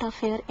not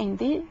interfere in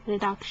the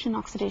reduction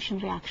oxidation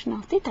reaction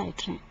of the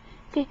titrant.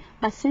 Okay,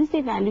 but since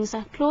the values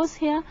are close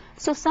here,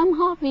 so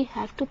somehow we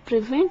have to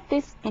prevent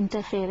this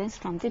interference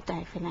from the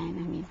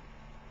diphenylamine.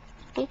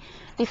 Okay,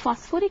 the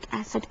phosphoric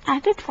acid,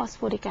 added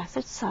phosphoric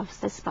acid, serves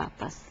this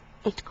purpose.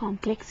 It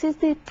complexes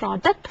the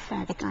product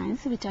ferric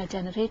ions which are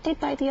generated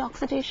by the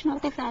oxidation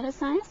of the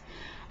ferrous ions,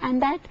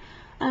 and that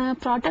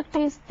product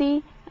is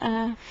the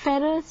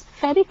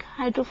ferric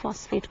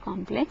hydrophosphate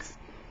complex.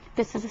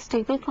 This is a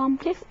stable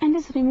complex and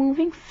is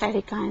removing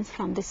ferric ions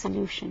from the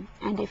solution.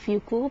 And if you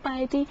go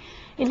by the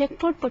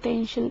electrode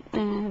potential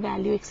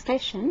value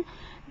expression,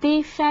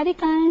 the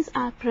ferric ions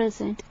are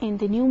present in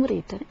the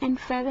numerator and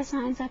ferrous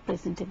ions are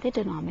present in the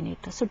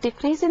denominator. So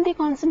decrease in the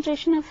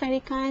concentration of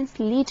ferric ions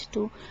lead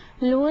to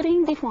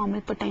lowering the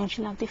formal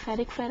potential of the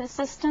ferric ferrous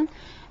system,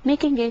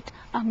 making it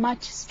a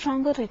much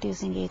stronger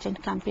reducing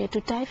agent compared to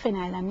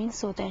diphenylamine,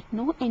 so that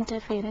no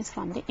interference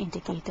from the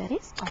indicator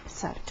is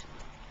observed.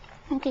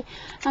 Okay,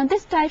 now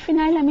this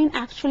diphenylamine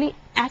actually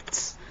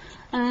acts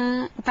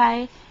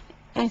by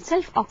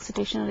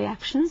self-oxidation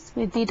reactions.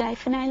 With the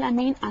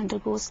diphenylamine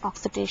undergoes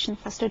oxidation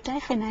first to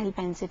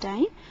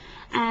diphenylbenzidine,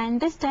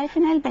 and this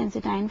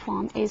diphenylbenzidine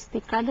form is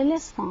the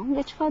colorless form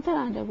which further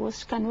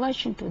undergoes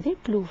conversion to the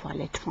blue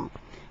violet form.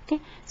 Okay,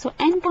 so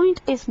endpoint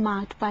is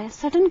marked by a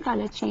sudden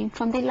color change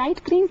from the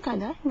light green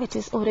color, which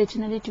is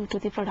originally due to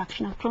the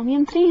production of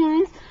chromium 3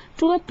 ions,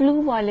 to a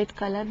blue violet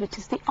color, which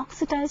is the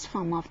oxidized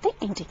form of the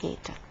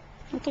indicator.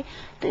 Okay,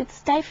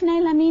 this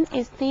diphenylamine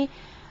is the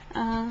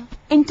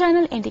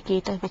internal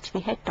indicator which we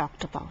had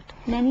talked about.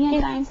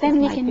 Many times then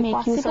we can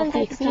make use of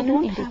the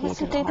external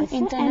indicator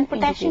also, and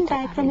potassium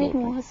dichromate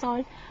Mohr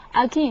salt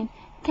again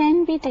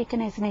can be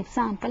taken as an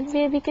example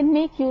where we can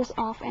make use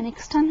of an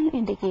external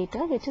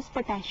indicator, which is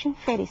potassium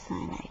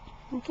ferricyanide.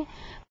 Okay.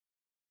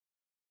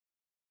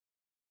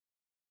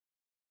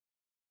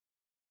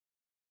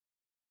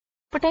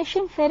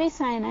 Potassium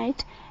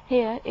ferricyanide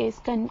here is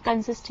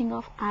consisting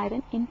of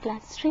iron in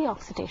 +3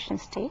 oxidation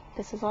state.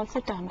 This is also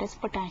termed as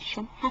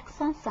potassium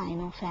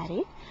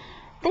hexacyanoferrate.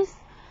 This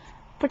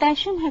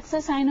potassium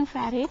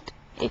hexacyanoferrate,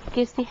 it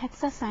gives the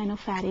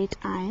hexacyanoferrate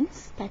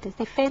ions, that is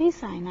the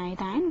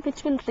ferricyanide ion,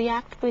 which will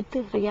react with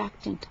the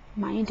reactant.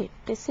 Mind it,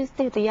 this is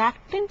the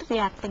reactant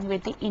reacting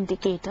with the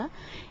indicator,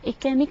 a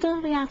chemical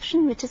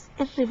reaction which is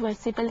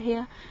irreversible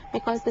here,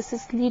 because this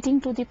is leading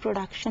to the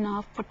production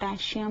of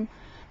potassium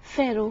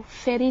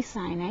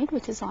ferricyanide,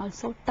 which is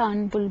also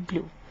turnbull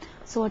blue.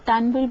 So a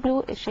turnbull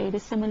blue shade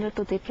is similar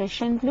to the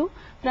Prussian blue.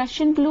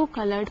 Prussian blue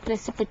colored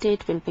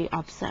precipitate will be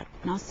observed.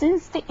 Now,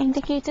 since the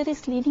indicator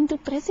is leading to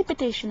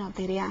precipitation of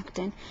the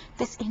reactant,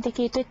 this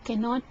indicator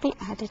cannot be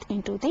added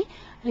into the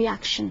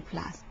reaction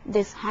flask.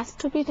 This has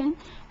to be done,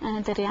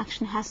 the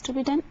reaction has to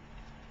be done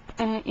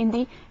in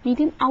the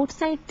medium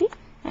outside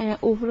the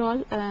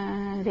overall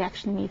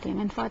reaction medium,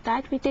 and for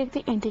that we take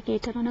the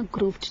indicator on a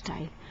grooved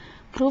tile.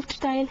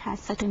 Grooved tile has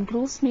certain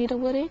grooves made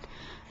over it,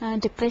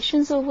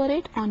 depressions over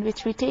it, on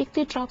which we take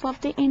the drop of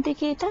the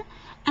indicator,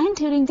 and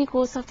during the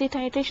course of the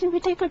titration we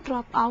take a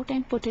drop out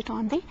and put it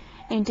on the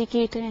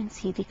indicator and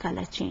see the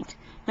color change.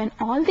 When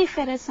all the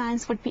ferrous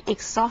ions would be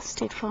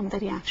exhausted from the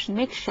reaction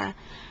mixture,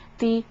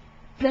 the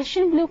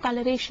Prussian blue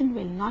coloration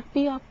will not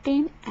be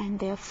obtained, and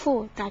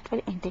therefore that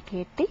will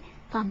indicate the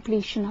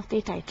completion of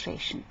the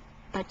titration.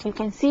 But you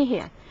can see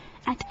here,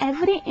 at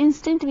every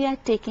instant we are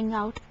taking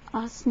out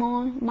a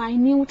small,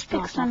 minute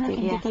drop of the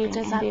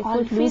indicators are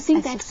all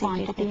losing that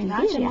quantity in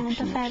large amount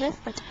of ferrous.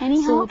 But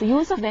anyhow, so the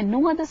use of when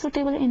no other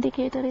suitable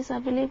indicator is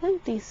available,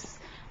 these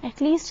at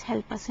least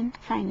help us in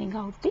finding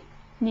out the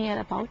near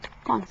about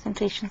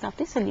concentrations of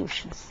the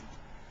solutions.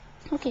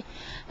 Okay,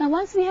 now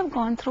once we have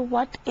gone through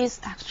what is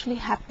actually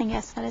happening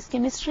as far as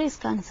chemistry is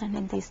concerned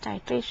in these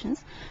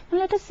titrations, now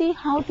let us see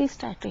how these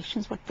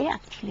titrations would be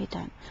actually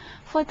done.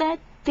 For that,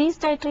 these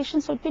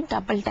titrations would be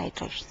double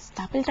titrations.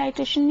 Double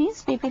titration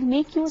means we will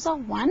make use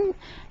of one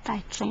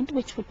titrant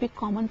which would be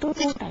common to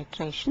two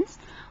titrations.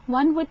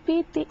 One would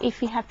be the, if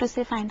we have to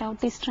say find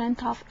out the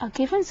strength of a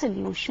given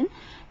solution,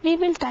 we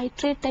will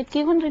titrate that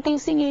given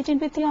reducing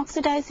agent with the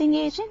oxidizing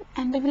agent,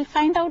 and we will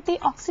find out the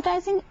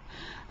oxidizing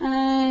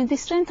the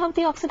strength of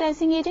the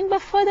oxidizing agent by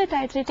further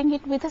titrating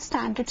it with a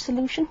standard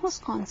solution whose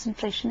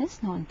concentration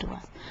is known to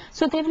us.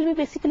 So there will be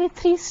basically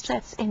 3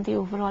 steps in the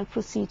overall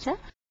procedure.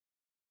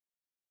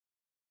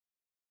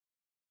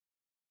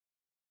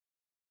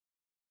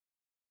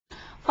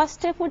 First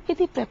step would be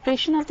the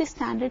preparation of the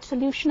standard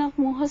solution of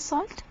Mohr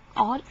salt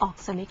or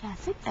oxalic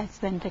acid as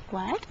when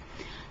required.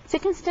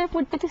 Second step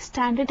would be the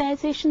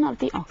standardization of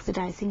the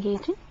oxidizing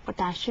agent,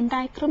 potassium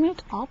dichromate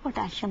or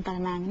potassium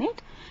permanganate,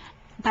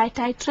 by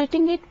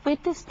titrating it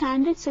with the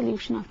standard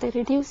solution of the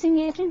reducing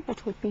agent,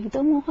 which would be the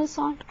Mohr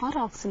salt or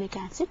oxalic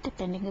acid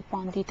depending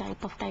upon the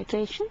type of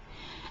titration.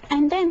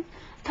 And then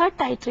third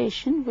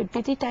titration would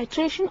be the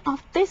titration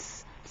of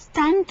this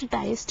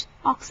standardized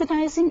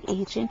oxidizing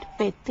agent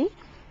with the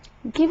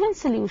given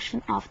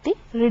solution of the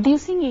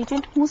reducing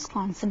agent whose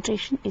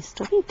concentration is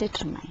to be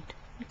determined.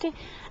 Okay,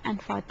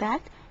 and for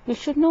that we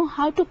should know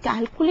how to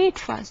calculate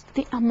first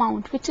the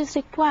amount which is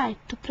required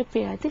to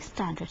prepare the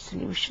standard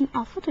solution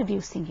of a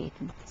reducing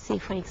agent. Say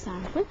for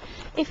example,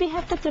 if we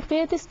have to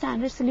prepare the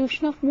standard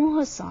solution of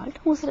Mohr salt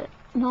whose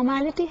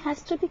normality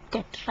has to be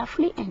kept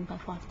roughly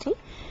n/40,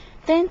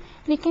 then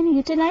we can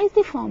utilize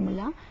the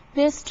formula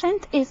where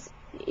strength is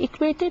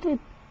equated with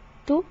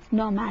to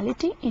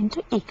normality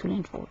into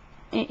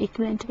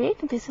equivalent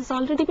weight. This has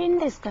already been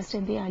discussed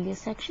in the earlier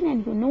section,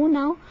 and you know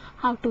now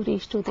how to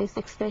reach to this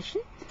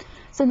expression.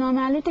 So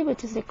normality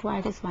which is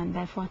required is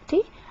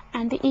 1/40,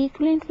 and the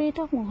equivalent weight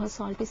of Mohr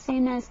salt is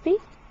same as the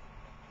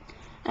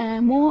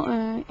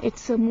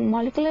its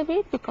molecular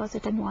weight, because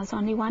it involves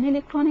only one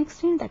electron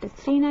exchange, that is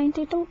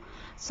 392.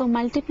 So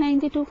multiplying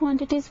the two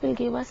quantities will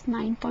give us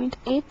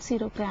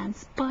 9.80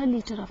 grams per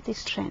liter of the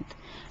strength.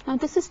 Now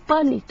this is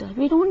per liter.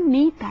 We don't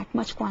need that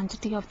much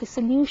quantity of the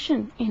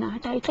solution in our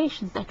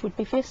titrations. That would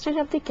be wastage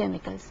of the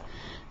chemicals.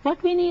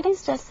 What we need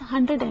is just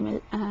 100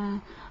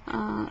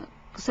 ml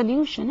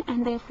solution,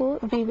 and therefore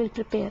we will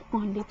prepare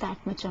only that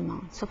much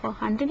amount. So for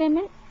 100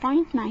 ml,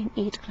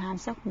 0.98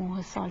 grams of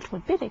Mohr salt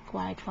would be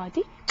required for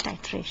the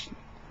titration.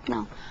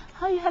 Now,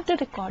 how you have to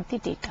record the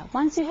data?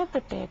 Once you have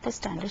prepared the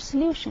standard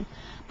solution,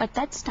 but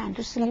that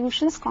standard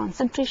solution's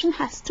concentration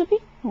has to be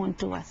known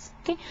to us.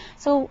 Okay,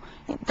 so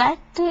that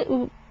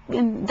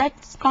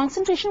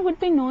concentration would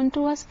be known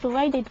to us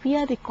provided we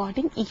are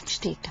recording each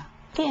data.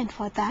 Okay, and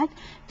for that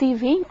the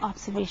weighing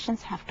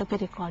observations have to be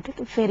recorded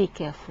very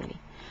carefully.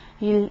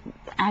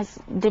 As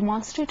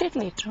demonstrated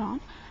later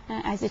on,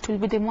 as it will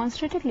be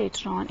demonstrated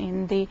later on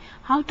in the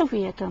how to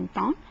weigh a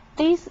compound,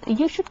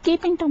 you should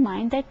keep into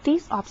mind that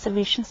these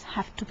observations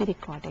have to be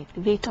recorded.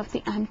 Weight of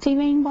the empty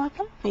weighing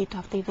bottle, weight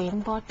of the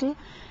weighing bottle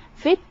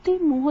with the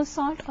Mohr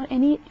salt or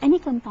any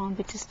compound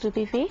which is to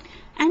be weighed,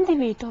 and the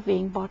weight of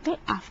weighing bottle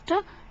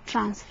after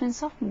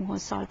transference of Mohr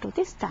salt to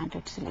the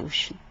standard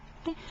solution.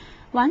 Okay.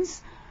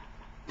 Once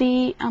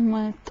the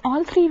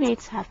all three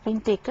weights have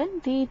been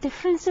taken, the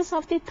differences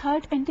of the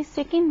third and the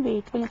second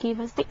weight will give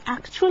us the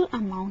actual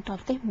amount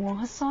of the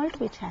Mohr salt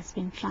which has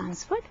been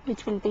transferred,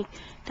 which will be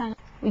done.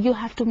 You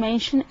have to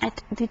mention at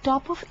the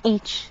top of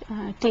each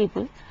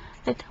table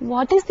that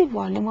what is the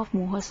volume of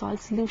Mohr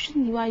salt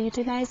solution you are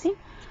utilizing,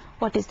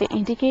 what is the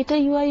indicator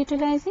you are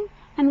utilizing,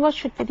 and what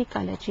should be the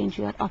color change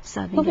you are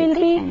observing. You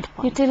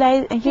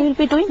will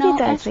be doing the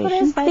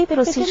titration by the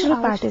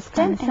procedural part is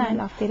concerned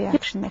of the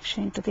reaction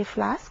mixture into the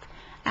flask,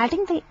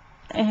 adding the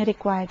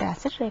required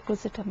acid,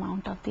 requisite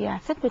amount of the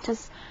acid, which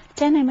is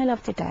 10 ml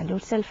of the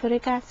dilute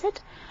sulfuric acid,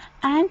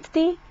 and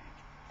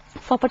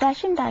for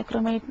potassium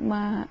dichromate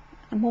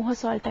Mohr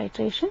salt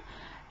titration,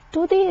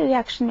 to the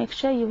reaction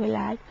mixture you will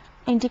add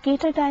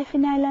indicator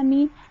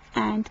diphenylamine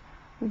and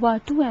 2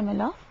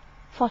 ml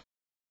of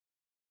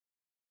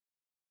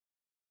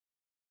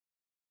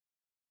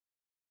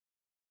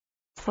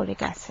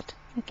phosphoric acid.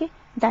 Okay,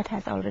 that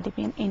has already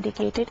been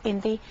indicated in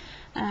the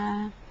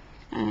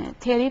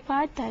theory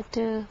part that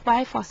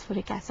why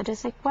phosphoric acid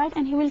is required,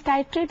 and you will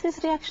titrate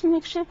this reaction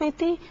mixture with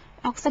the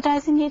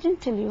oxidizing agent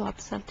till you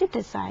observe the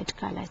desired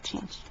color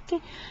change.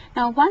 Okay.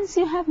 Now, once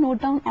you have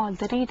noted down all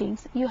the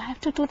readings, you have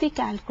to do the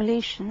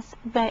calculations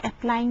by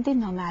applying the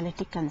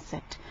normality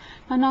concept.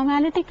 Now,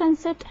 normality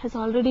concept has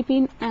already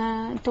been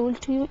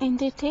told to you in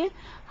detail.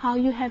 How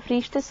you have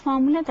reached this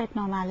formula, that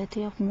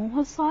normality of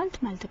Mohr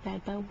salt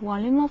multiplied by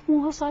volume of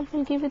Mohr salt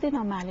will give you the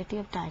normality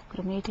of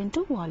dichromate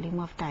into volume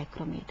of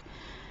dichromate.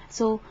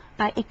 So,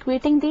 by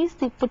equating these,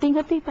 putting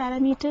up the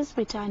parameters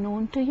which are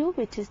known to you,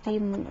 which is the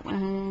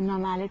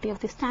normality of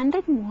the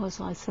standard Mohr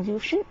salt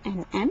solution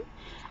Nm,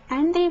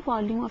 and the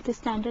volume of the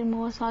standard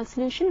Mohr salt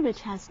solution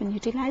which has been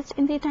utilized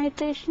in the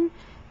titration,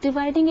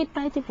 dividing it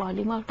by the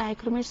volume of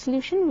dichromate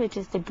solution, which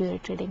is the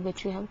Buret reading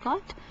which you have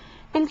got,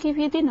 will give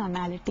you the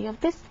normality of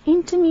this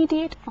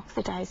intermediate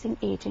oxidizing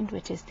agent,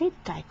 which is the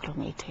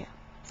dichromate here.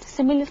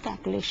 Similar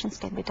calculations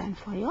can be done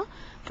for your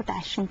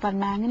potassium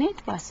permanganate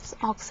versus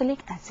oxalic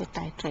acid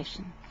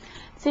titration.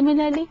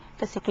 Similarly,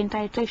 the second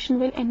titration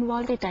will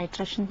involve the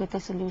titration with a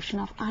solution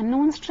of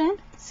unknown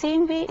strength.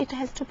 Same way it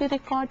has to be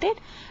recorded,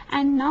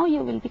 and now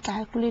you will be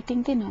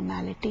calculating the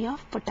normality of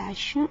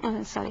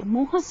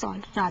Mohr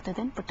salt rather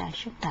than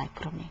potassium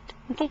dichromate.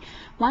 Okay.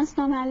 Once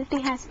normality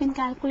has been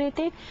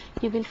calculated,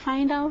 you will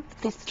find out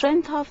the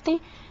strength of the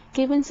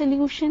given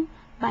solution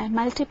by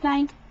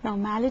multiplying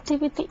normality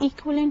with the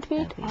equivalent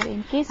weight, or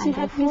in case you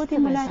have used the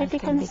molarity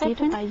concept,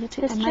 by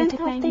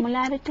multiplying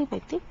molarity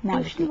with the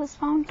molarity was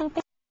found to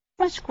be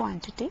much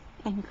quantity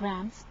in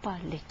grams per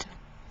liter.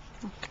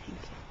 Okay.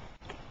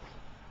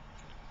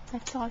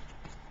 That's all.